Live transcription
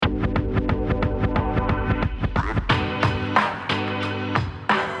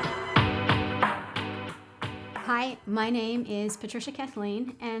My name is Patricia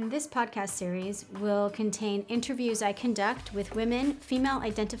Kathleen, and this podcast series will contain interviews I conduct with women, female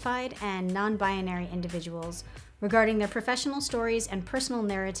identified, and non binary individuals regarding their professional stories and personal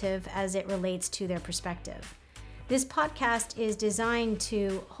narrative as it relates to their perspective. This podcast is designed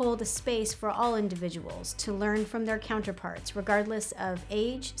to hold a space for all individuals to learn from their counterparts, regardless of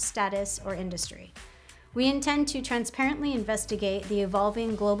age, status, or industry. We intend to transparently investigate the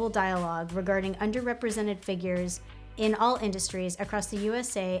evolving global dialogue regarding underrepresented figures in all industries across the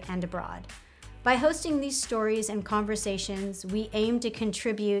USA and abroad. By hosting these stories and conversations, we aim to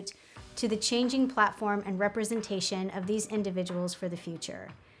contribute to the changing platform and representation of these individuals for the future.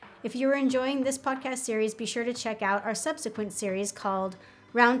 If you're enjoying this podcast series, be sure to check out our subsequent series called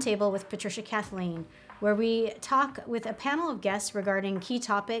Roundtable with Patricia Kathleen, where we talk with a panel of guests regarding key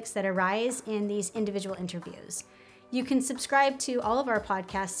topics that arise in these individual interviews. You can subscribe to all of our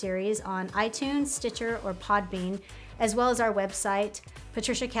podcast series on iTunes, Stitcher, or Podbean, as well as our website,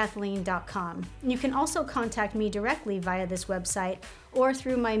 patriciakathleen.com. You can also contact me directly via this website or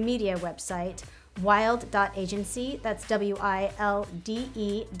through my media website, wilde.agency. That's WILDE.agency.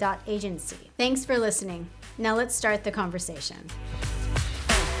 Thanks for listening. Now let's start the conversation.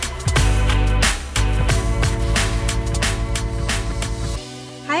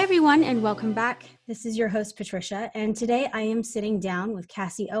 Hi, everyone, and welcome back. This is your host, Patricia, and today I am sitting down with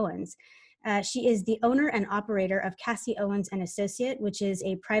Cassie Owens. She is the owner and operator of Cassie Owens and Associate, which is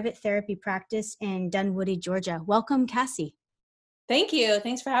a private therapy practice in Dunwoody, Georgia. Welcome, Cassie. Thank you.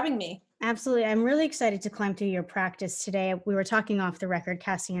 Thanks for having me. Absolutely. I'm really excited to climb through your practice today. We were talking off the record,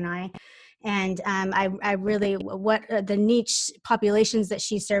 Cassie and I, and I really, what the niche populations that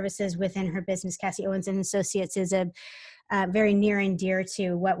she services within her business, Cassie Owens and Associates, is a very near and dear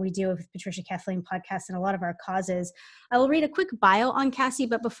to what we do with Patricia Kathleen podcast and a lot of our causes. I will read a quick bio on Cassie,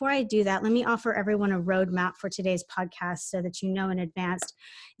 but before I do that, let me offer everyone a roadmap for today's podcast so that you know in advance.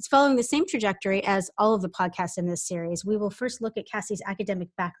 It's following the same trajectory as all of the podcasts in this series. We will first look at Cassie's academic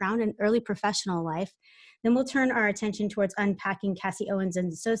background and early professional life. Then we'll turn our attention towards unpacking Cassie Owens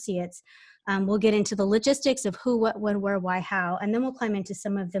and Associates. We'll get into the logistics of who, what, when, where, why, how, and then we'll climb into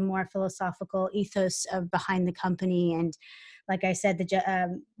some of the more philosophical ethos of behind the company and, like I said,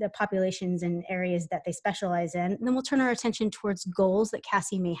 the populations and areas that they specialize in. And then we'll turn our attention towards goals that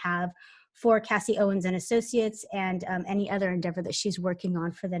Cassie may have for Cassie Owens and Associates and any other endeavor that she's working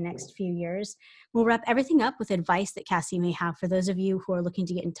on for the next few years. We'll wrap everything up with advice that Cassie may have for those of you who are looking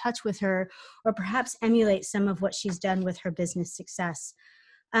to get in touch with her or perhaps emulate some of what she's done with her business success.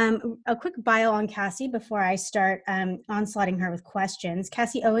 A quick bio on Cassie before I start onslaughting her with questions.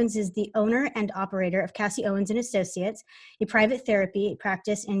 Cassie Owens is the owner and operator of Cassie Owens and Associates, a private therapy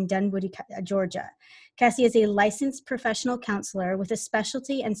practice in Dunwoody, Georgia. Cassie is a licensed professional counselor with a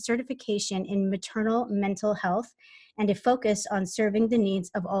specialty and certification in maternal mental health and a focus on serving the needs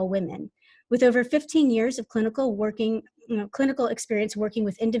of all women. With over 15 years of clinical experience working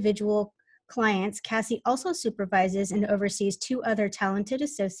with individual clients, Cassie also supervises and oversees two other talented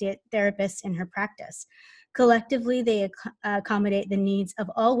associate therapists in her practice. Collectively, they accommodate the needs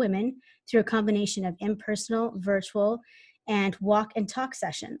of all women through a combination of impersonal, virtual, and walk and talk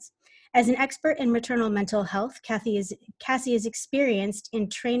sessions. As an expert in maternal mental health, Cassie is experienced in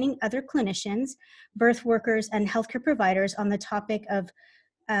training other clinicians, birth workers, and healthcare providers on the topic of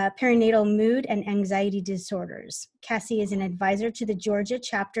perinatal mood and anxiety disorders. Cassie is an advisor to the Georgia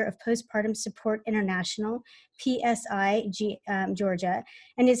chapter of Postpartum Support International, PSI Georgia,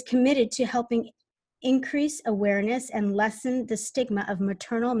 and is committed to helping increase awareness and lessen the stigma of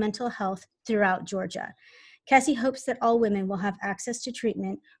maternal mental health throughout Georgia. Cassie hopes that all women will have access to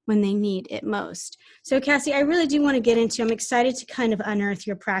treatment when they need it most. So Cassie, I really do want to get into, I'm excited to kind of unearth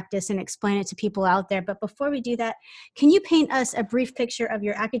your practice and explain it to people out there. But before we do that, can you paint us a brief picture of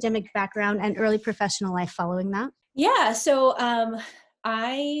your academic background and early professional life following that? Yeah, so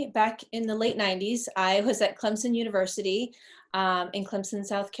back in the late 90s, I was at Clemson University in Clemson,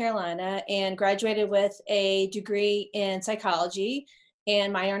 South Carolina, and graduated with a degree in psychology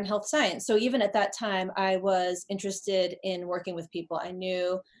and minor in health science. So even at that time, I was interested in working with people. I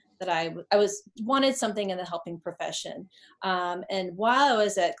knew that I wanted something in the helping profession. And while I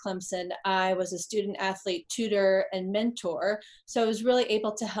was at Clemson, I was a student athlete tutor and mentor. So I was really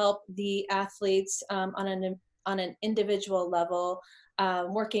able to help the athletes on an individual level,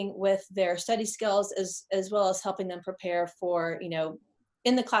 working with their study skills as well as helping them prepare for,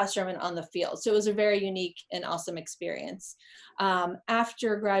 in the classroom and on the field. So it was a very unique and awesome experience.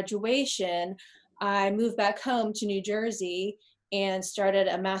 After graduation, I moved back home to New Jersey and started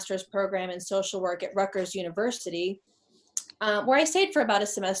a master's program in social work at Rutgers University. where I stayed for about a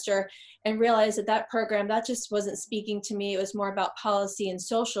semester and realized that that program, that just wasn't speaking to me. It was more about policy and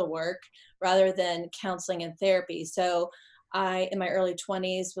social work rather than counseling and therapy. So I, in my early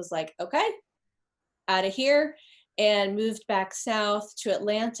 20s, was like, okay, out of here, and moved back south to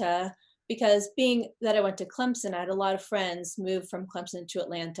Atlanta because being that I went to Clemson, I had a lot of friends move from Clemson to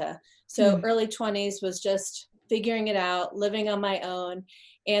Atlanta. So Mm. early 20s was just figuring it out, living on my own.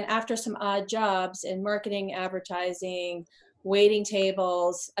 And after some odd jobs in marketing, advertising, waiting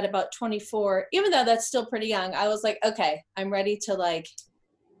tables at about 24, even though that's still pretty young, I was like, okay, I'm ready to like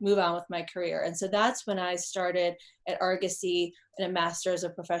move on with my career. And so that's when I started at Argosy in a master's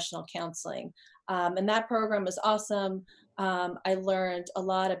of professional counseling. And that program was awesome. I learned a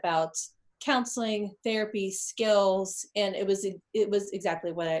lot about counseling, therapy, skills, and it was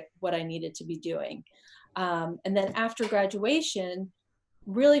exactly what I needed to be doing. And then after graduation,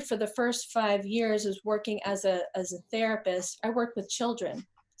 really for the first 5 years, was working as a therapist. I worked with children,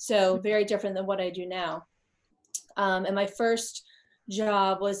 so very different than what I do now. And my first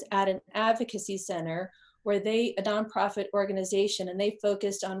job was at an advocacy center where a nonprofit organization, and they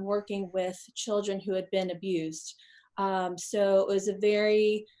focused on working with children who had been abused. So it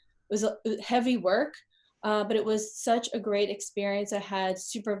was a heavy work, but it was such a great experience. I had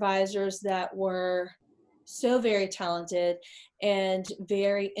supervisors that were so very talented and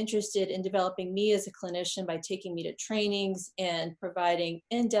very interested in developing me as a clinician by taking me to trainings and providing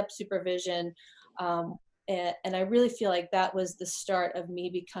in-depth supervision. And I really feel like that was the start of me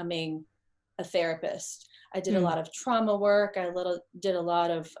becoming a therapist. I did a Mm. lot of trauma work. Did a lot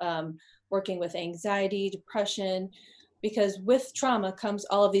of working with anxiety, depression, because with trauma comes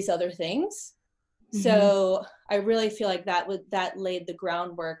all of these other things. Hmm. So I really feel like that laid the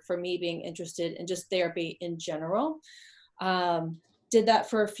groundwork for me being interested in just therapy in general. Did that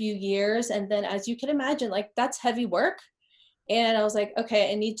for a few years, and then, as you can imagine, like that's heavy work. And I was like,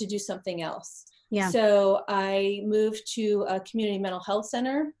 okay, I need to do something else. Yeah. So I moved to a community mental health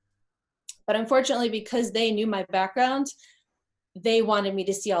center. But unfortunately, because they knew my background, they wanted me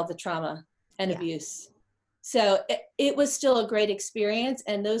to see all the trauma and Yeah. abuse. So it was still a great experience.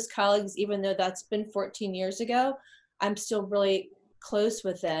 And those colleagues, even though that's been 14 years ago, I'm still really close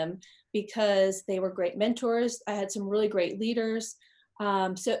with them because they were great mentors. I had some really great leaders.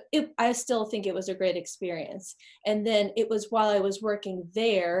 I still think it was a great experience. And then it was while I was working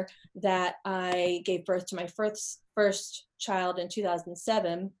there that I gave birth to my first child in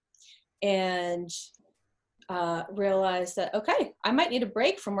 2007, and realized that, okay, I might need a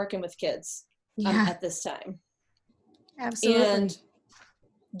break from working with kids Yeah. at this time. Absolutely. And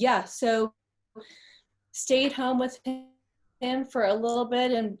yeah, so stayed home with him for a little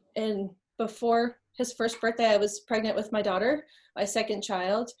bit. And before his first birthday, I was pregnant with my daughter, my second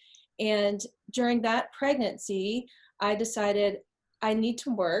child. And during that pregnancy, I decided I need to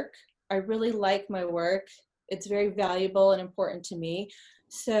work. I really like my work. It's very valuable and important to me.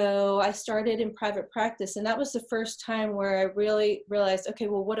 So I started in private practice, and that was the first time where I really realized, okay,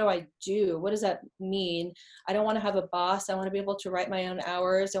 well, what do I do? What does that mean? I don't want to have a boss. I want to be able to write my own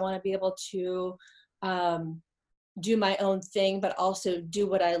hours. I want to be able to um, do my own thing, but also do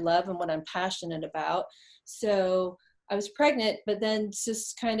what I love and what I'm passionate about. So I was pregnant, but then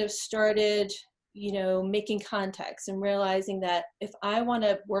just kind of started, making contacts and realizing that if I want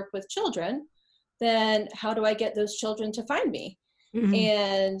to work with children, then how do I get those children to find me? Hmm.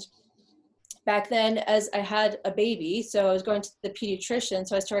 And back then, as I had a baby, so I was going to the pediatrician,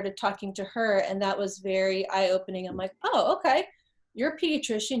 so I started talking to her, and that was very eye-opening. I'm like, oh, okay, you're a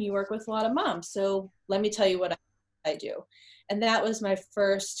pediatrician, you work with a lot of moms, so let me tell you what I do. And that was my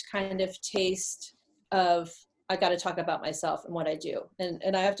first kind of taste of, I got to talk about myself and what I do,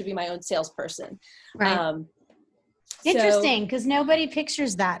 and I have to be my own salesperson. Right. um, so Interesting, because nobody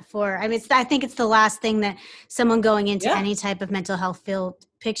pictures that for. I mean, I think it's the last thing that someone going into yeah, any type of mental health field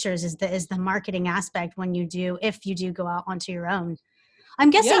pictures is the marketing aspect when you do, if you do go out onto your own. I'm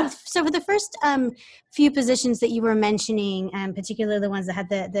guessing. yeah, So for the first few positions that you were mentioning, particularly the ones that had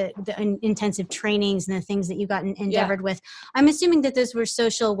the intensive trainings and the things that you got yeah. endeavored with, I'm assuming that those were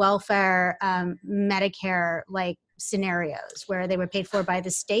social welfare, Medicare like scenarios where they were paid for by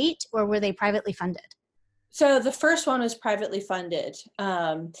the state, or were they privately funded? So the first one was privately funded.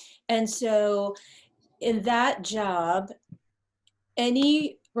 And so in that job,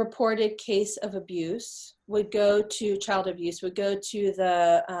 any reported case of abuse would go to child abuse, would go to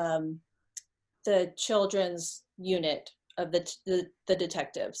the children's unit of the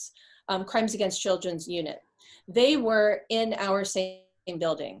detectives, crimes against children's unit. They were in our same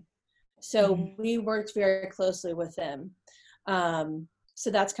building. Mhm. So we worked very closely with them. So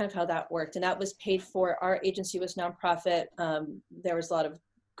that's kind of how that worked. And that was paid for. Our agency was nonprofit. There was a lot of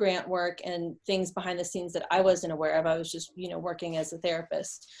grant work and things behind the scenes that I wasn't aware of. I was just, working as a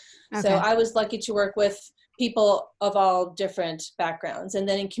therapist. So Okay. I was lucky to work with people of all different backgrounds. And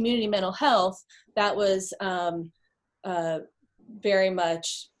then in community mental health, that was very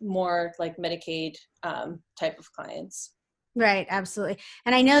much more like Medicaid type of clients. Right, absolutely.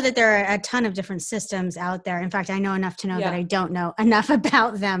 And I know that there are a ton of different systems out there. In fact, I know enough to know that Yeah. I don't know enough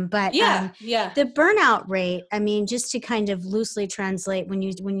about them. But Yeah. the burnout rate, I mean, just to kind of loosely translate, when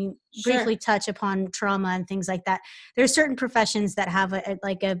you Sure. briefly touch upon trauma and things like that, there are certain professions that have a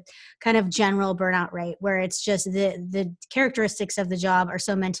kind of general burnout rate where it's just the characteristics of the job are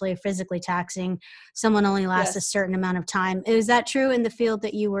so mentally or physically taxing. Someone only lasts a Yes. certain amount of time. Is that true in the field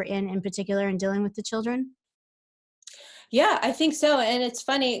that you were in particular, in dealing with the children? Yeah, I think so. And it's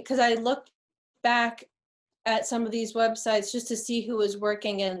funny because I looked back at some of these websites just to see who was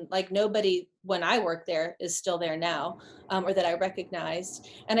working, and like nobody when I worked there is still there now, or that I recognized.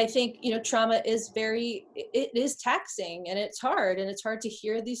 And I think, trauma is it is taxing, and it's hard, to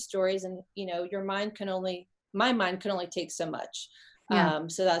hear these stories, and my mind can only take so much. Yeah.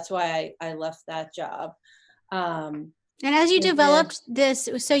 So that's why I left that job. Um, And as you and then, developed this,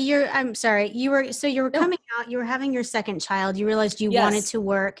 I'm sorry, you were no, coming out, you were having your second child, you realized you wanted yes, to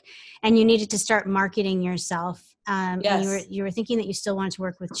work and you needed to start marketing yourself. And yes. you were thinking that you still wanted to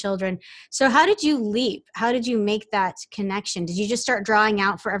work with children. So how did you leap? How did you make that connection? Did you just start drawing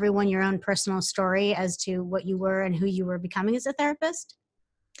out for everyone your own personal story as to what you were and who you were becoming as a therapist?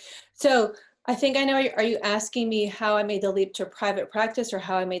 So I think I know. Are you asking me how I made the leap to private practice, or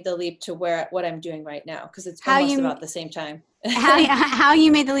how I made the leap to what I'm doing right now? Because it's How almost you about the same time. how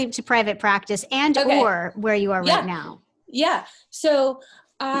you made the leap to private practice and Okay. or where you are right Yeah. now? Yeah. So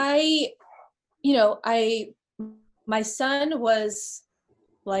I, I my son was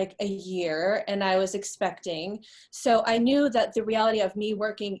like a year, and I was expecting. So I knew that the reality of me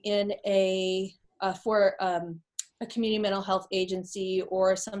working in for a community mental health agency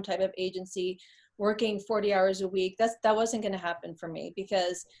or some type of agency, working 40 hours a week, that wasn't going to happen for me,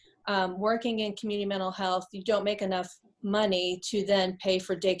 because working in community mental health, you don't make enough money to then pay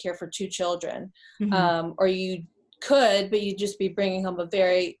for daycare for two children, Hmm. or you could, but you'd just be bringing home a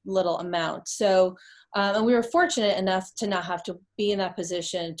very little amount. So and we were fortunate enough to not have to be in that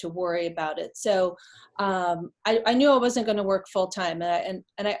position to worry about it. So I knew I wasn't going to work full time, and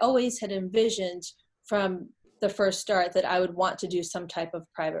I always had envisioned from the first start that I would want to do some type of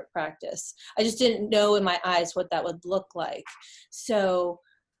private practice. I just didn't know in my eyes what that would look like. So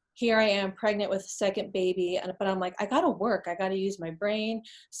here I am, pregnant with a second baby, but I'm like, I got to work. I got to use my brain.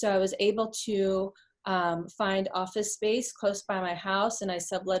 So I was able to find office space close by my house, and I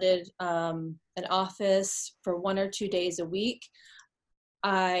subletted an office for 1 or 2 days a week.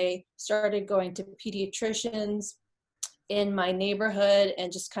 I started going to pediatricians in my neighborhood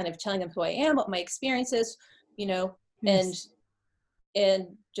and just kind of telling them who I am, what my experience is, you know, and Nice. and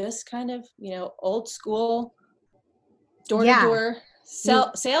just kind of, old school door to Yeah. door You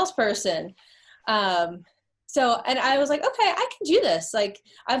salesperson. Um, and I was like, okay, I can do this. Like,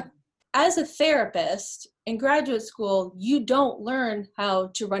 as a therapist in graduate school, you don't learn how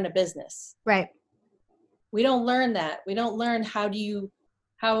to run a business. right. We don't learn that. We don't learn how do you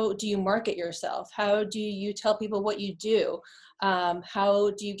market yourself? How do you tell people what you do?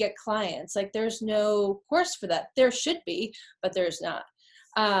 How do you get clients? Like, there's no course for that. There should be, but there's not.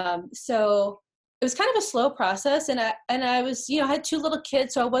 So it was kind of a slow process, and I was, I had two little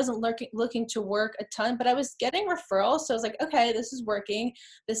kids, so I wasn't looking to work a ton, but I was getting referrals. So I was like, okay, this is working.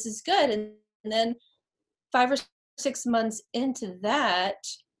 This is good. And then 5 or 6 months into that,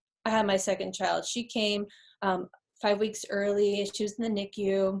 I had my second child. She came 5 weeks early. She was in the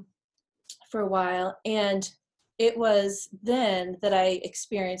NICU for a while. And it was then that I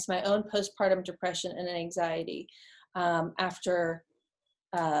experienced my own postpartum depression and anxiety after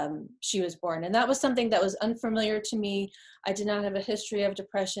she was born. And that was something that was unfamiliar to me. I did not have a history of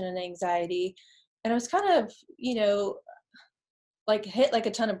depression and anxiety. And I was kind of, like hit like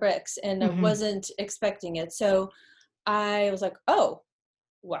a ton of bricks, and I Hmm. wasn't expecting it. So I was like, oh,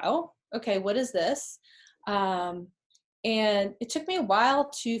 wow, okay, what is this? Um, and it took me a while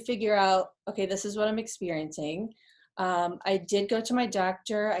to figure out, okay, this is what I'm experiencing. I did go to my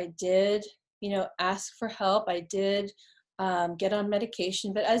doctor. I did, ask for help. I did get on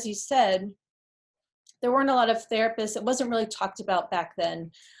medication. But as you said, there weren't a lot of therapists. It wasn't really talked about back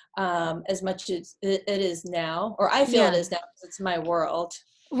then as much as it is now, or I feel it Yeah. is now because it's my world.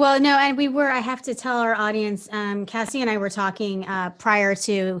 Well, no, and I have to tell our audience, Cassie and I were talking prior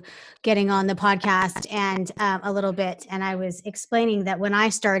to getting on the podcast and a little bit, and I was explaining that when I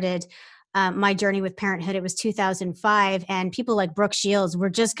started my journey with parenthood, it was 2005, and people like Brooke Shields were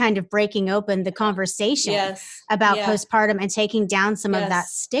just kind of breaking open the conversation Yes. about Yeah. postpartum and taking down some of that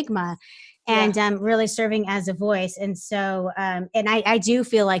Yes. stigma Yeah. and really serving as a voice. And so, and I do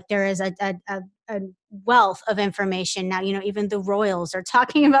feel like there is a wealth of information now. Even the royals are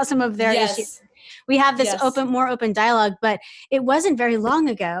talking about some of their issues. Yes. We have this Yes. more open dialogue, but it wasn't very long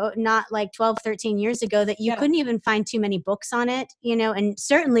ago, not like 12, 13 years ago, that you Yeah. couldn't even find too many books on it, and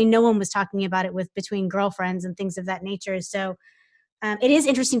certainly no one was talking about it with between girlfriends and things of that nature. So it is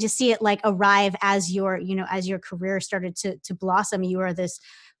interesting to see it like arrive as as your career started to blossom. You are this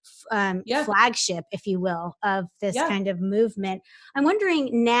Yeah. flagship, if you will, of this Yeah. kind of movement. I'm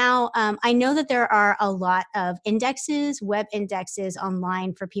wondering now, I know that there are a lot of indexes, web indexes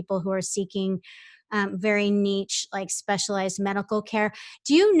online for people who are seeking very niche, like specialized medical care.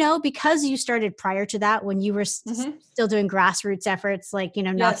 Do you know, because you started prior to that, when you were Hmm. still doing grassroots efforts, like,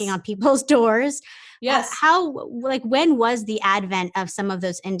 knocking Yes. on people's doors, Yes. how, like, when was the advent of some of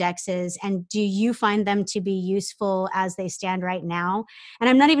those indexes, and do you find them to be useful as they stand right now? And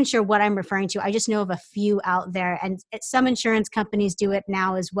I'm not even sure what I'm referring to. I just know of a few out there, and some insurance companies do it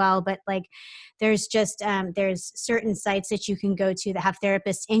now as well. But like, there's certain sites that you can go to that have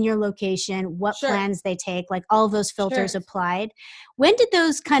therapists in your location, what Sure. plans they take, like all those filters Sure. applied. When did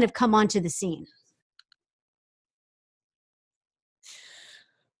those kind of come onto the scene?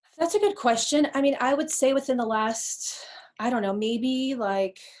 That's a good question. I mean, I would say within the last, I don't know, maybe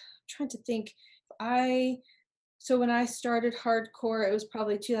like, I'm trying to think. I So when I started hardcore, it was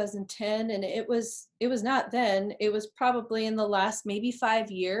probably 2010, and it was not then. It was probably in the last maybe 5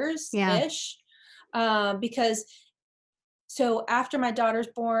 years Yeah. ish, because so after my daughter's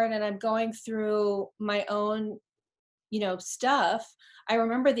born and I'm going through my own, stuff, I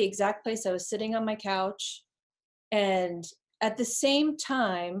remember the exact place I was sitting on my couch. And at the same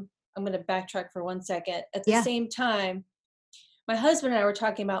time, I'm going to backtrack for 1 second. At the Yeah. same time, my husband and I were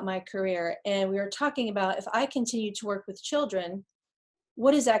talking about my career, and we were talking about, if I continue to work with children,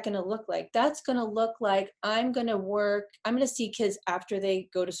 what is that going to look like? That's going to look like I'm going to see kids after they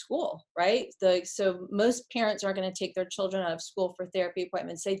go to school, right? So most parents aren't going to take their children out of school for therapy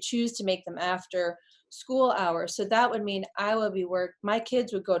appointments. They choose to make them after school hours. So that would mean my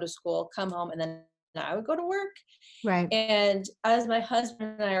kids would go to school, come home, and then I would go to work. Right. And as my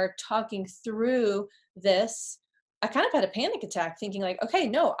husband and I are talking through this, I kind of had a panic attack thinking like, okay,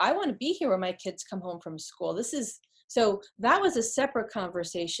 no, I want to be here when my kids come home from school. So that was a separate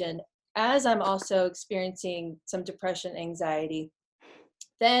conversation as I'm also experiencing some depression, anxiety.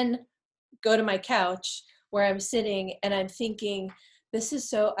 Then go to my couch where I'm sitting and I'm thinking,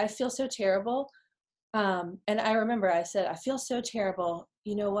 I feel so terrible. And I remember I said, I feel so terrible.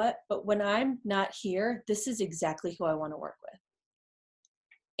 You know what? But when I'm not here, this is exactly who I want to work with.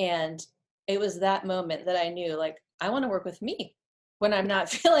 And it was that moment that I knew, like, I want to work with me when I'm not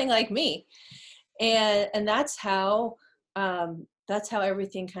feeling like me. And that's how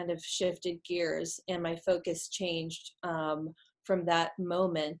everything kind of shifted gears and my focus changed, from that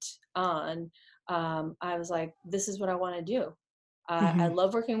moment on. I was like, this is what I want to do. I Hmm.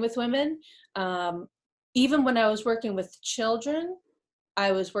 love working with women. Um, Even when I was working with children,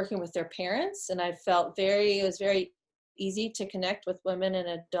 I was working with their parents, and it was very easy to connect with women and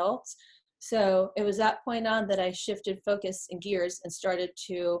adults. So it was that point on that I shifted focus and gears and started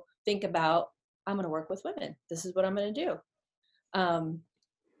to think about, I'm going to work with women. This is what I'm going to do. Um,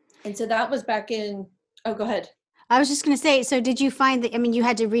 and so that was back in, oh, go ahead. I was just going to say, so did you find that, I mean, you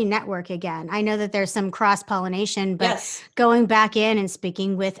had to re-network again? I know that there's some cross-pollination, but Yes. going back in and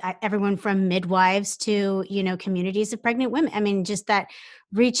speaking with everyone from midwives to, communities of pregnant women, I mean, just that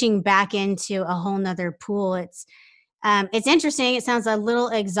reaching back into a whole nother pool. It's interesting. It sounds a little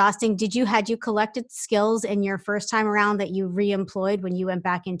exhausting. Had you collected skills in your first time around that you re-employed when you went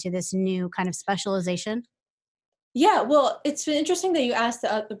back into this new kind of specialization? Yeah, well, it's been interesting that you asked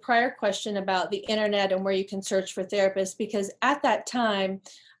the prior question about the internet and where you can search for therapists, because at that time,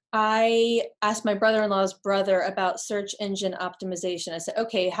 I asked my brother-in-law's brother about search engine optimization. I said,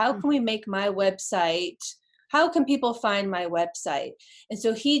 okay, how Mm. can we make my website? How can people find my website? And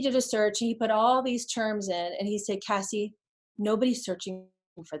so he did a search and he put all these terms in and he said, Cassie, nobody's searching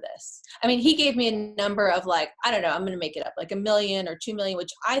for this. I mean, he gave me a number of like, I don't know, I'm going to make it up, like 1 million or 2 million,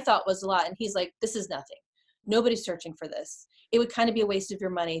 which I thought was a lot. And he's like, this is nothing. Nobody's searching for this. It would kind of be a waste of your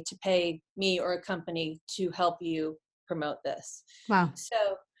money to pay me or a company to help you promote this. Wow. So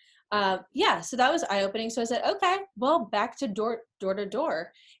yeah, so that was eye-opening. So I said, okay, well, back to door to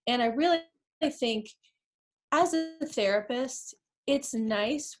door. And I really think as a therapist, it's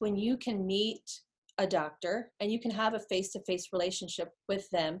nice when you can meet a doctor and you can have a face-to-face relationship with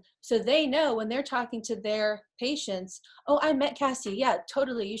them, so they know when they're talking to their patients, oh, I met Cassie, yeah,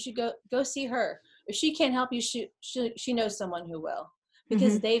 totally, you should go see her. If she can't help you, she knows someone who will,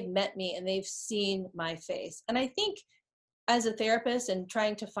 because Hmm. they've met me and they've seen my face. And I think as a therapist and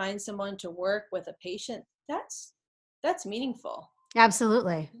trying to find someone to work with a patient, that's meaningful.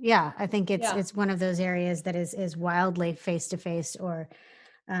 Absolutely. Yeah. I think Yeah. it's one of those areas that is wildly face to face or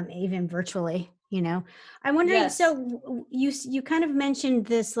even virtually, you know. I'm wondering, so Yes. you kind of mentioned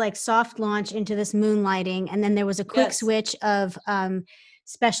this like soft launch into this moonlighting, and then there was a quick Yes. switch of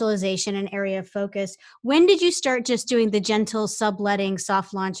specialization and area of focus. When did you start just doing the gentle subletting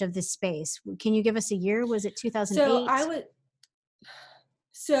soft launch of this space? Can you give us a year? Was it So 2008? I would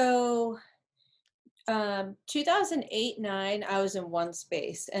so 2008, 9, I was in one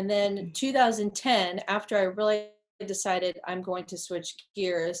space. And then 2010, after I really decided I'm going to switch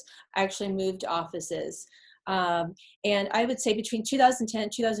gears, I actually moved offices. And I would say between 2010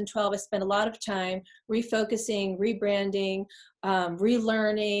 and 2012, I spent a lot of time refocusing, rebranding,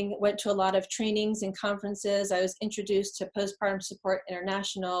 relearning, went to a lot of trainings and conferences. I was introduced to Postpartum Support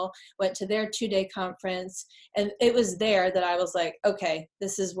International, went to their 2-day conference. And it was there that I was like, okay,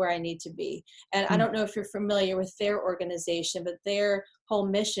 this is where I need to be. And I Mm. don't know if you're familiar with their organization, but their whole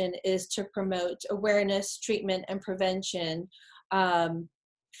mission is to promote awareness, treatment, and prevention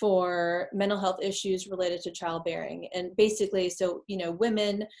for mental health issues related to childbearing. And basically, so,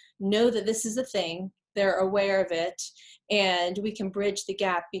 women know that this is a thing, they're aware of it, and we can bridge the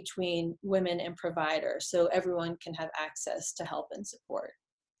gap between women and providers so everyone can have access to help and support.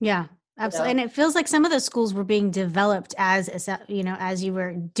 Yeah, You absolutely. And know? it feels like some of those schools were being developed as you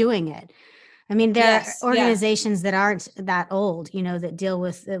were doing it. I mean, there are Yes, yeah, organizations that aren't that old, that deal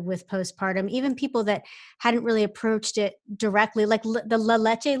with postpartum. Even people that hadn't really approached it directly, like the La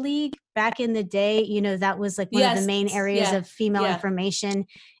Leche League back in the day. That was like one of the yes, main areas yeah, of female yeah, information.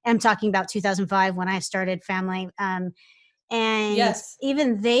 I'm talking about 2005 when I started Family. And yes,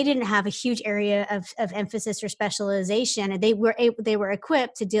 even they didn't have a huge area of emphasis or specialization, and they were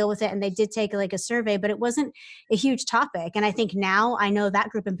equipped to deal with it, and they did take like a survey, but it wasn't a huge topic. And I think now, I know that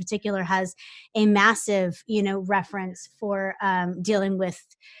group in particular has a massive reference for dealing with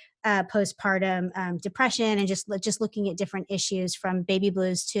postpartum depression, and just looking at different issues from baby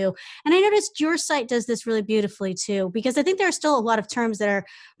blues too. And I noticed your site does this really beautifully too, because I think there are still a lot of terms that are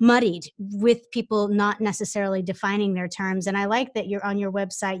muddied with people not necessarily defining their terms. And I like that you're on your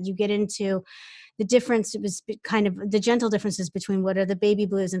website, you get into the difference was kind of the gentle differences between what are the baby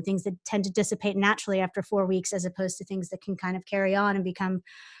blues and things that tend to dissipate naturally after 4 weeks, as opposed to things that can kind of carry on and become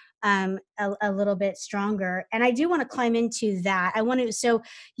a little bit stronger. And I do want to climb into that. I want to, so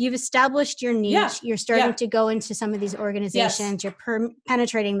you've established your yeah, niche, you're starting yeah, to go into some of these yes, organizations, you're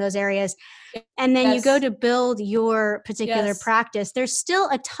penetrating those areas, and then you go yes, to build your particular yes, practice. There's still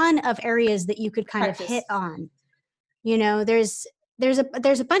a ton of areas that you could kind of hit practice. on.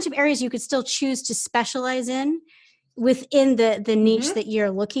 There's a bunch of areas you could still choose to specialize in within the niche Hmm. that you're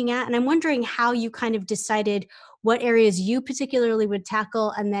looking at. And I'm wondering how you kind of decided what areas you particularly would tackle,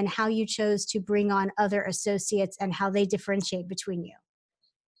 and then how you chose to bring on other associates and how they differentiate between you.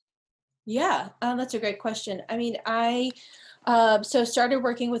 Yeah, that's a great question. I mean, I so started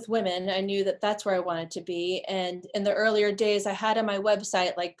working with women. I knew that that's where I wanted to be. And in the earlier days, I had on my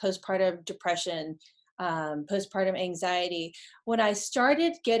website like postpartum depression, postpartum anxiety. When I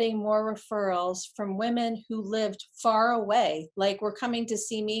started getting more referrals from women who lived far away, like were coming to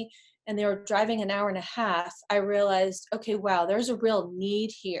see me and they were driving an hour and a half, I realized, okay, wow, there's a real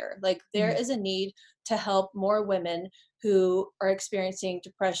need here. Like there Mm. is a need to help more women who are experiencing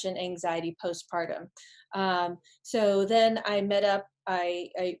depression, anxiety postpartum. So then I met up,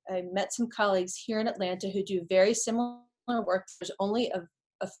 I met some colleagues here in Atlanta who do very similar work. There's only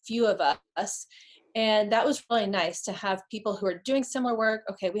a few of us. And that was really nice to have people who are doing similar work.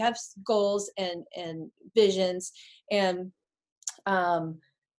 Okay, we have goals and visions. And um,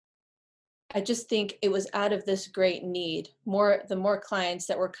 I just think it was out of this great need. The more clients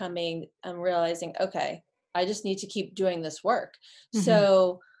that were coming, I'm realizing, okay, I just need to keep doing this work. Mhm.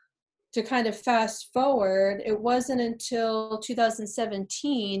 So to kind of fast forward, it wasn't until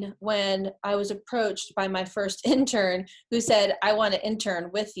 2017 when I was approached by my first intern who said, I want to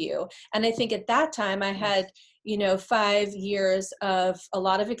intern with you. And I think at that time I had, 5 years of a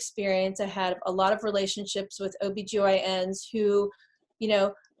lot of experience. I had a lot of relationships with OBGYNs who, you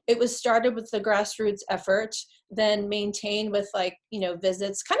know, it was started with the grassroots effort, then maintained with like,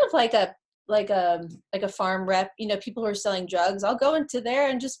 visits, kind of like a farm rep, people who are selling drugs. I'll go into there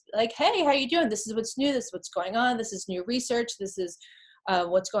and just like, hey, how you doing? This is what's new. This is what's going on. This is new research. This is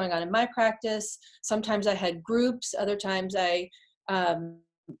what's going on in my practice. Sometimes I had groups. Other times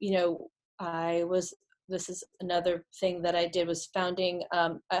this is another thing that I did, was founding,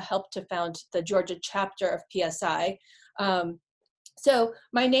 I helped to found the Georgia chapter of PSI. So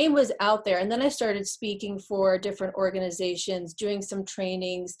my name was out there, and then I started speaking for different organizations, doing some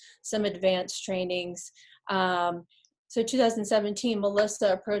trainings, some advanced trainings. So 2017,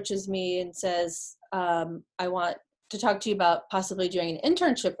 Melissa approaches me and says, I want to talk to you about possibly doing an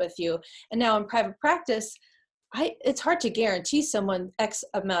internship with you. And now in private practice, it's hard to guarantee someone X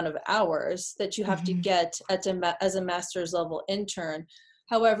amount of hours that you have to get as a master's level intern.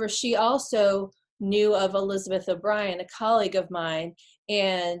 However, she also knew of Elizabeth O'Brien, a colleague of mine,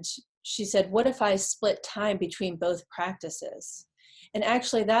 and she said, what if I split time between both practices? And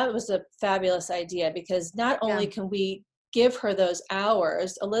actually that was a fabulous idea, because not only can we give her those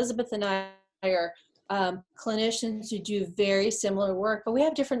hours, Elizabeth and I are clinicians who do very similar work, but we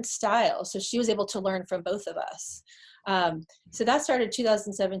have different styles. So she was able to learn from both of us. So that started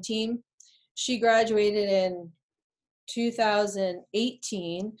 2017. She graduated in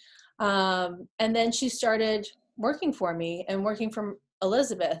 2018. And then she started working for me and working from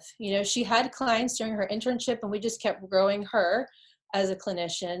Elizabeth. She had clients during her internship, and we just kept growing her as a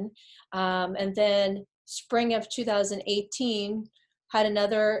clinician. And then spring of 2018, had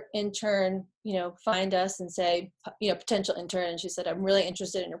another intern, find us and say, potential intern. And she said, I'm really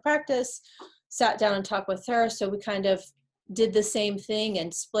interested in your practice. Sat down and talked with her. So we kind of did the same thing,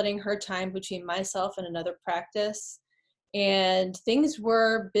 and splitting her time between myself and another practice. And things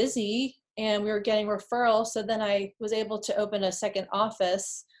were busy, and we were getting referrals. So then I was able to open a second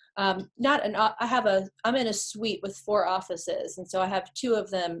office. I'm in a suite with 4 offices. And so I have 2 of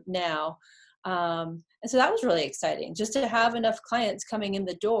them now. And so that was really exciting, just to have enough clients coming in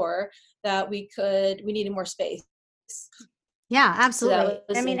the door that we needed more space. Yeah, absolutely.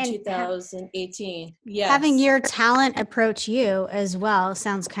 So that was in 2018. Yes. Having your talent approach you as well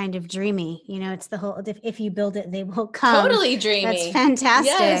sounds kind of dreamy. It's the whole, if you build it, they will come. Totally dreamy. That's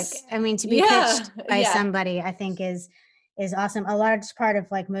fantastic. Yes. I mean, to be pitched by somebody, I think is awesome. A large part of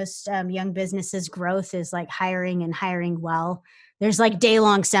like most young businesses growth is like hiring, and hiring well. There's like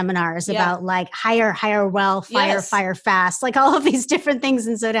day-long seminars about like hire well, fire fast, like all of these different things.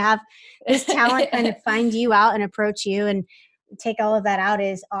 And so to have this talent kind of find you out and approach you and take all of that out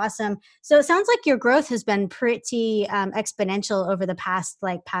is awesome. So it sounds like your growth has been pretty exponential over the past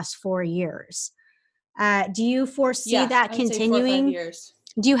 4 years. Do you foresee that continuing? 4 or 5 years.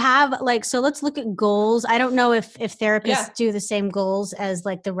 Do you have so let's look at goals. I don't know if therapists do the same goals as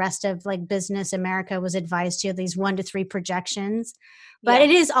like the rest of like business America was advised to, these 1 to 3 projections, but it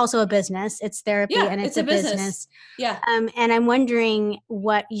is also a business. It's therapy and it's a business. Yeah. And I'm wondering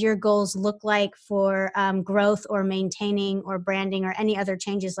what your goals look like for growth or maintaining or branding or any other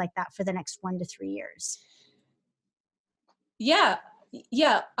changes like that for the next 1 to 3 years. Yeah.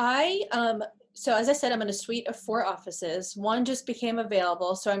 So as I said, I'm in a suite of 4 offices. 1 just became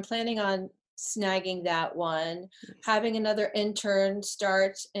available, so I'm planning on snagging that one, having another intern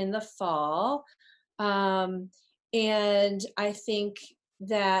start in the fall. And I think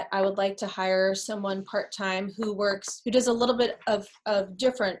that I would like to hire someone part-time who does a little bit of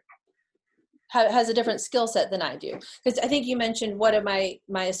different, has a different skill set than I do. Because I think you mentioned what do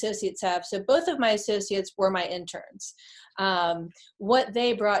my associates have. So both of my associates were my interns. What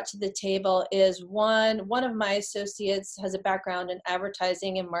they brought to the table is one of my associates has a background in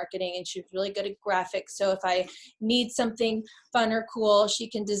advertising and marketing, and she's really good at graphics. So if I need something fun or cool, she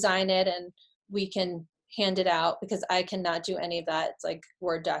can design it and we can hand it out, because I cannot do any of that. It's like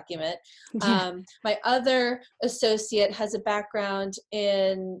Word document. My other associate has a background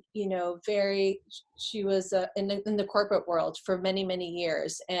in, she was in the corporate world for many, many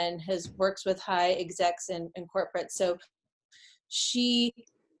years and has works with high execs in corporate. So she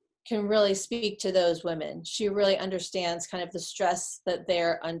can really speak to those women. She really understands kind of the stress that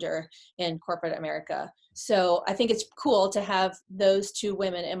they're under in corporate America. So I think it's cool to have those 2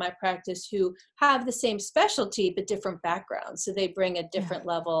 women in my practice who have the same specialty, but different backgrounds. So they bring a different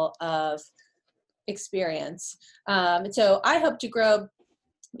level of experience. So I hope to grow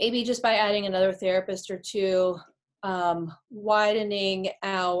maybe just by adding another therapist or 2, widening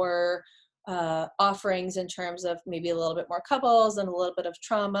our offerings in terms of maybe a little bit more couples and a little bit of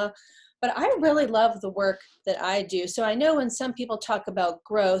trauma. but I really love the work that I do. So I know when some people talk about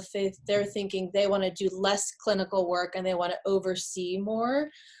growth, they're thinking they want to do less clinical work and they want to oversee more.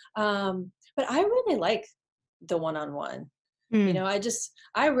 But I really like the one-on-one. Mm.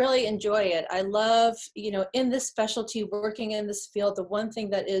 I really enjoy it. I love, in this specialty, working in this field, the one thing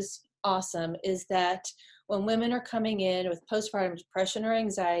that is awesome is that when women are coming in with postpartum depression or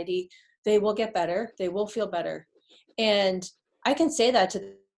anxiety, they will get better. They will feel better. And I can say that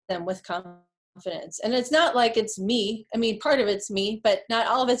to them with confidence. And it's not like it's me. I mean, part of it's me, but not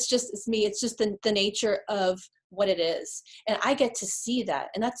all of it's me. It's just the nature of what it is. And I get to see that.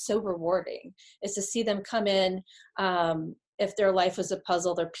 And that's so rewarding, is to see them come in. If their life was a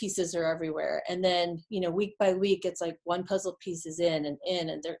puzzle, their pieces are everywhere. And then, week by week, it's like one puzzle piece is in, and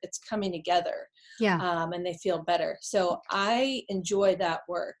it's coming together. Yeah. And they feel better. So I enjoy that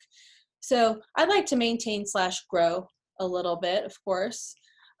work. So I'd like to maintain / grow a little bit, of course.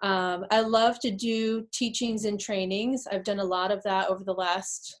 I love to do teachings and trainings. I've done a lot of that over the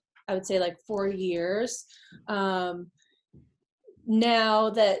last, I would say, like 4 years.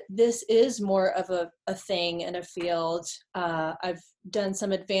 Now that this is more of a thing in a field, I've done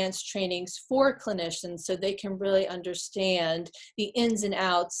some advanced trainings for clinicians so they can really understand the ins and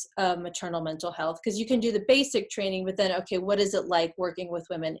outs of maternal mental health. Because you can do the basic training, but then, okay, what is it like working with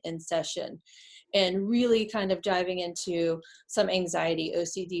women in session? And really kind of diving into some anxiety,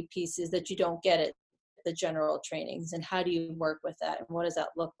 OCD pieces that you don't get at the general trainings, and how do you work with that, and what does that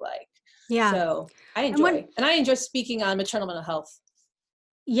look like? Yeah. So And when I enjoy speaking on maternal mental health.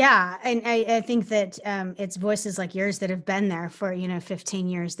 Yeah, and I think that it's voices like yours that have been there for 15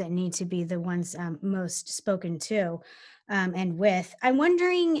 years that need to be the ones most spoken to and with. I'm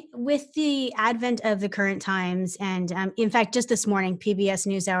wondering, with the advent of the current times, and in fact, just this morning, PBS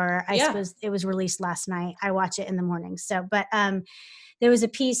NewsHour, I Yeah. suppose it was released last night. I watch it in the morning, so but there was a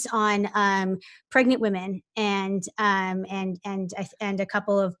piece on pregnant women and a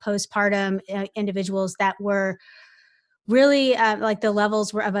couple of postpartum individuals that were really like the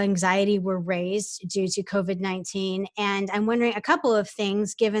levels of anxiety were raised due to COVID-19. And I'm wondering a couple of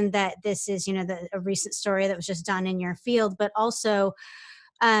things, given that this is, a recent story that was just done in your field, but also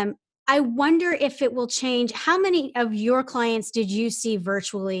um, I wonder if it will change. How many of your clients did you see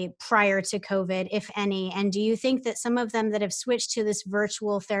virtually prior to COVID, if any? And do you think that some of them that have switched to this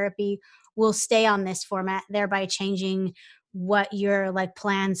virtual therapy will stay on this format, thereby changing what your like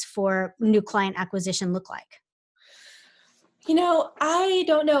plans for new client acquisition look like? I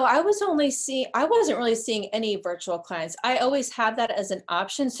don't know. I wasn't really seeing any virtual clients. I always have that as an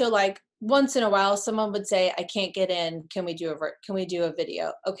option. So like once in a while, someone would say, I can't get in. Can we do a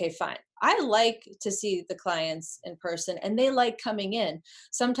video? Okay, fine. I like to see the clients in person, and they like coming in.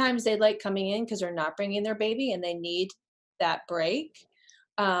 Sometimes they like coming in because they're not bringing their baby and they need that break.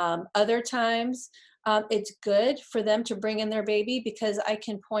 Other times, it's good for them to bring in their baby because I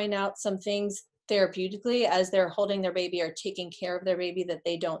can point out some things therapeutically as they're holding their baby or taking care of their baby that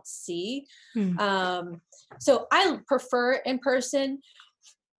they don't see. Hmm. So I prefer in person.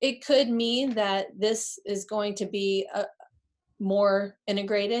 It could mean that this is going to be more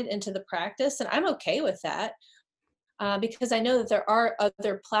integrated into the practice, and I'm okay with that because I know that there are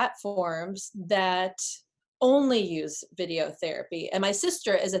other platforms that only use video therapy. And my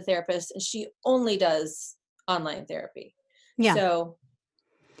sister is a therapist, and she only does online therapy. Yeah. So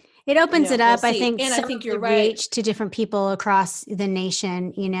It opens it we'll up, I see. think, And I some think of you're the right. reach to different people across the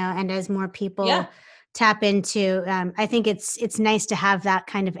nation, and as more Yeah. people tap into, I think it's nice to have that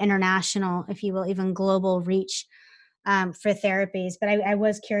kind of international, if you will, even global reach for therapies. But I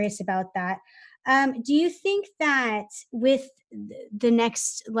was curious about that. Do you think that with the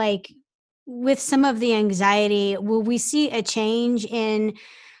next, like, with some of the anxiety, will we see a change in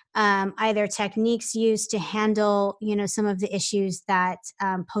either techniques used to handle some of the issues that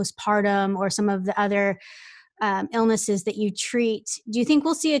postpartum or some of the other illnesses that you treat? Do you think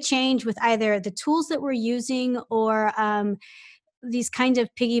we'll see a change with either the tools that we're using or these kind of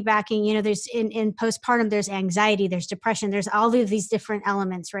piggybacking? There's in postpartum, there's anxiety, there's depression, there's all of these different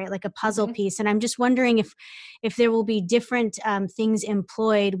elements, right, like a puzzle Hmm. piece. And I'm just wondering if there will be different things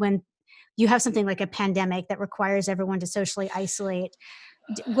employed when you have something like a pandemic that requires everyone to socially isolate.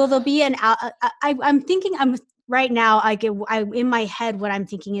 Will there be I'm thinking, I'm right now, in my head, what I'm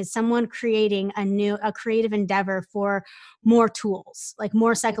thinking is someone creating a creative endeavor for more tools, like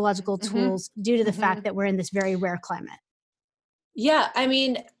more psychological Hmm. tools, due to the Hmm. fact that we're in this very rare climate. Yeah. I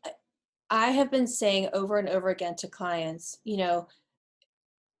mean, I have been saying over and over again to clients,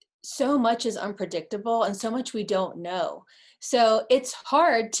 so much is unpredictable and so much we don't know. So it's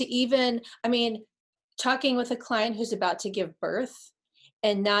hard to even, I mean, talking with a client who's about to give birth,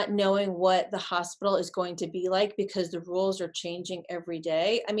 and not knowing what the hospital is going to be like because the rules are changing every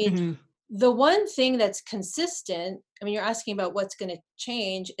day. I mean, Hmm. the one thing that's consistent, I mean, you're asking about what's going to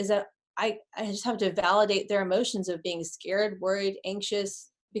change, is that I just have to validate their emotions of being scared, worried,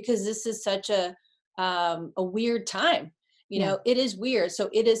 anxious, because this is such a weird time. You Yeah, know, it is weird. So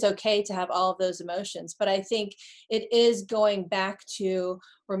it is okay to have all of those emotions. But I think it is going back to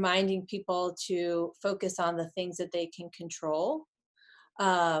reminding people to focus on the things that they can control,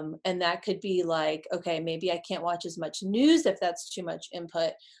 and that could be like, okay, maybe I can't watch as much news if that's too much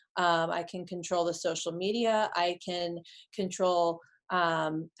input. I can control the social media. I can control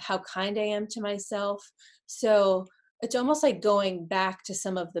how kind I am to myself. So it's almost like going back to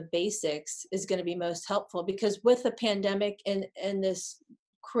some of the basics is going to be most helpful, because with the pandemic and this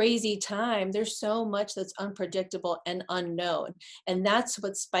crazy time, there's so much that's unpredictable and unknown. And that's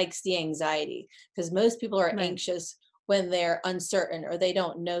what spikes the anxiety, because most people are right. anxious when they're uncertain or they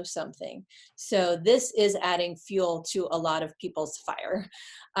don't know something. So this is adding fuel to a lot of people's fire.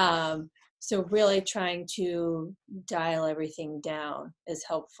 Um, so really trying to dial everything down is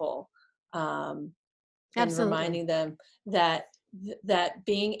helpful, um, and Absolutely. reminding them that that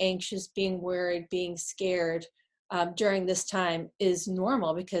being anxious, being worried, being scared during this time is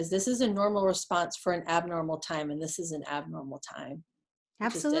normal, because this is a normal response for an abnormal time, and this is an abnormal time. It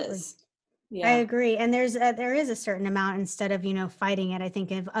just Absolutely. is. I Yeah. agree. And there is a certain amount, instead of, fighting it, I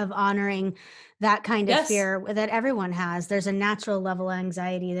think of honoring that kind of Yes. fear that everyone has. There's a natural level of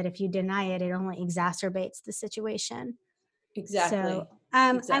anxiety that if you deny it, it only exacerbates the situation. So, Exactly.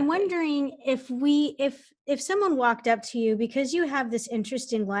 I'm Exactly. wondering if someone walked up to you, because you have this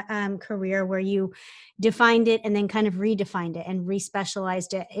interesting career where you defined it and then kind of redefined it and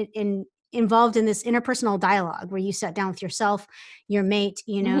respecialized it involved in this interpersonal dialogue where you sat down with yourself, your mate,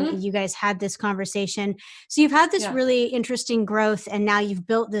 Mhm. you guys had this conversation. So you've had this Yeah. really interesting growth, and now you've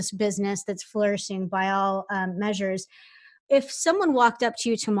built this business that's flourishing by all measures. If someone walked up to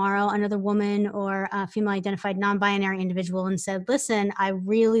you tomorrow, another woman or a female identified non binary individual, and said, "Listen, I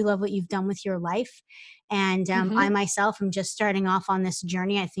really love what you've done with your life. And I Mhm. myself am just starting off on this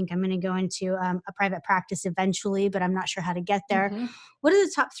journey. I think I'm going to go into a private practice eventually, but I'm not sure how to get there." Mhm. What are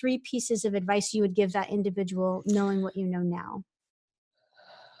the top three pieces of advice you would give that individual, knowing what you know now?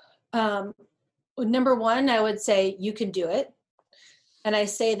 Um, Number one, I would say you can do it. And I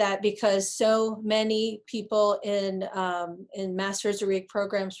say that because so many people in master's degree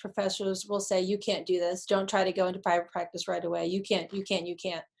programs, professors will say, "You can't do this. Don't try to go into private practice right away. You can't. You can't. You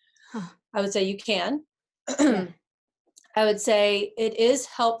can't." Huh. I would say you can. Yeah. I would say it is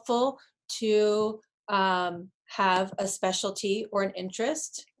helpful to have a specialty or an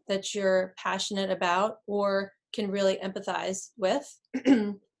interest that you're passionate about or can really empathize with.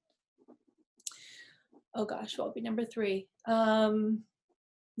 Oh gosh, what would be number three?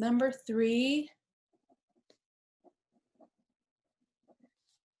 Number three,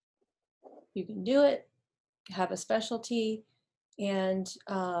 you can do it, have a specialty, and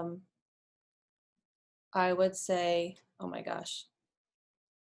I would say, oh my gosh,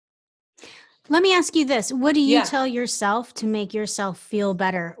 Let me ask you this. What do you yeah. tell yourself to make yourself feel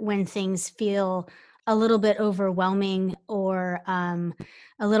better when things feel a little bit overwhelming or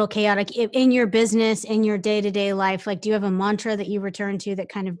a little chaotic in your business, in your day to day life? Like, do you have a mantra that you return to that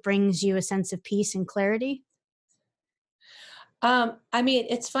kind of brings you a sense of peace and clarity? I mean,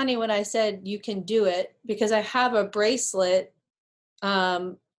 it's funny when I said you can do it, because I have a bracelet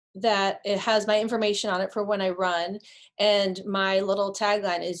um, that it has my information on it for when I run, and my little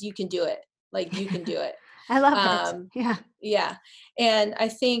tagline is "You can do it." Like, you can do it. I love it. Um, Yeah. yeah, and I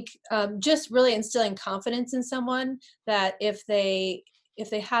think just really instilling confidence in someone that if they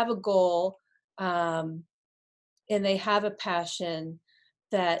have a goal, um, and they have a passion,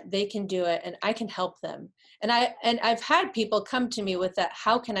 that they can do it and I can help them. And I've had people come to me with that,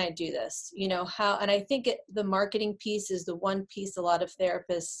 how can I do this, how. And I think the marketing piece is the one piece a lot of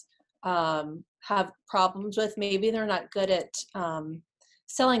therapists have problems with. Maybe they're not good at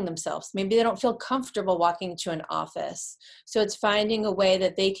selling themselves. Maybe they don't feel comfortable walking into an office. So it's finding a way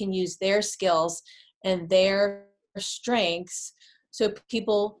that they can use their skills and their strengths so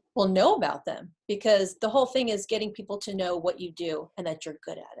people will know about them, because the whole thing is getting people to know what you do and that you're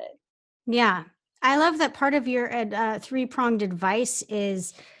good at it. Yeah. I love that part of your three-pronged advice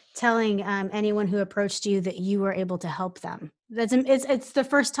is telling anyone who approached you that you were able to help them. It's the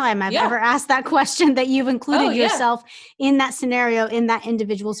first time I've Yeah. ever asked that question, that you've Oh included yeah. yourself in that scenario, in that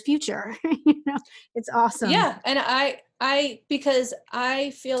individual's future. It's awesome. Yeah. And because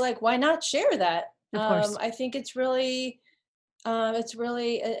I feel like, why not share that? Of course. I think it's really It's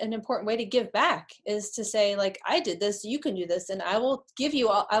really an important way to give back, is to say, like, I did this, you can do this, and I will give you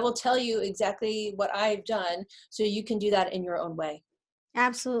all, I will tell you exactly what I've done so you can do that in your own way.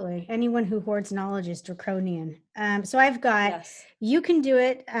 Absolutely. Anyone who hoards knowledge is draconian. So I've got, Yes. you can do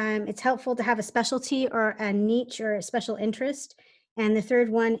it. It's helpful to have a specialty or a niche or a special interest. And the third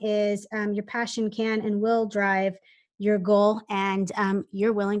one is your passion can and will drive your goal, and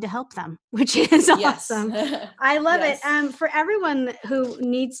you're willing to help them, which is Yes. awesome. I love it. Yes. For everyone who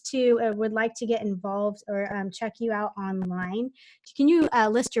needs to, would like to get involved or check you out online, can you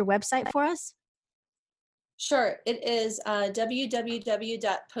list your website for us? Sure. It is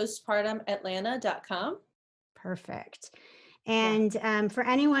www.postpartumatlanta.com. Perfect. Yeah. And for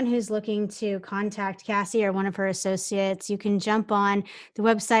anyone who's looking to contact Cassie or one of her associates, you can jump on the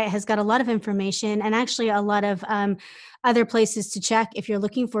website. Has got a lot of information and actually a lot of other places to check. If you're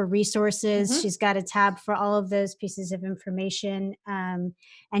looking for resources, Hmm. she's got a tab for all of those pieces of information, and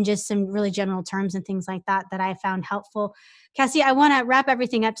just some really general terms and things like that that I found helpful. Cassie, I want to wrap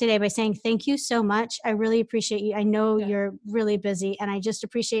everything up today by saying thank you so much. I really appreciate you. I know Yeah. you're really busy, and I just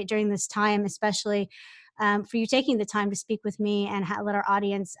appreciate during this time, especially for you taking the time to speak with me and let our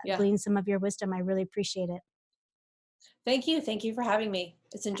audience Yeah. glean some of your wisdom. I really appreciate it. Thank you. Thank you for having me.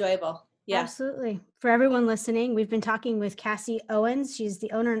 It's enjoyable. Yeah. Absolutely. For everyone listening, we've been talking with Cassie Owens. She's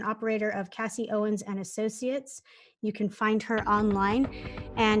the owner and operator of Cassie Owens and Associates. You can find her online.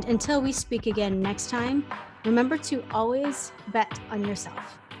 And until we speak again next time, remember to always bet on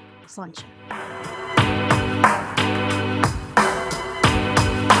yourself. Slunch.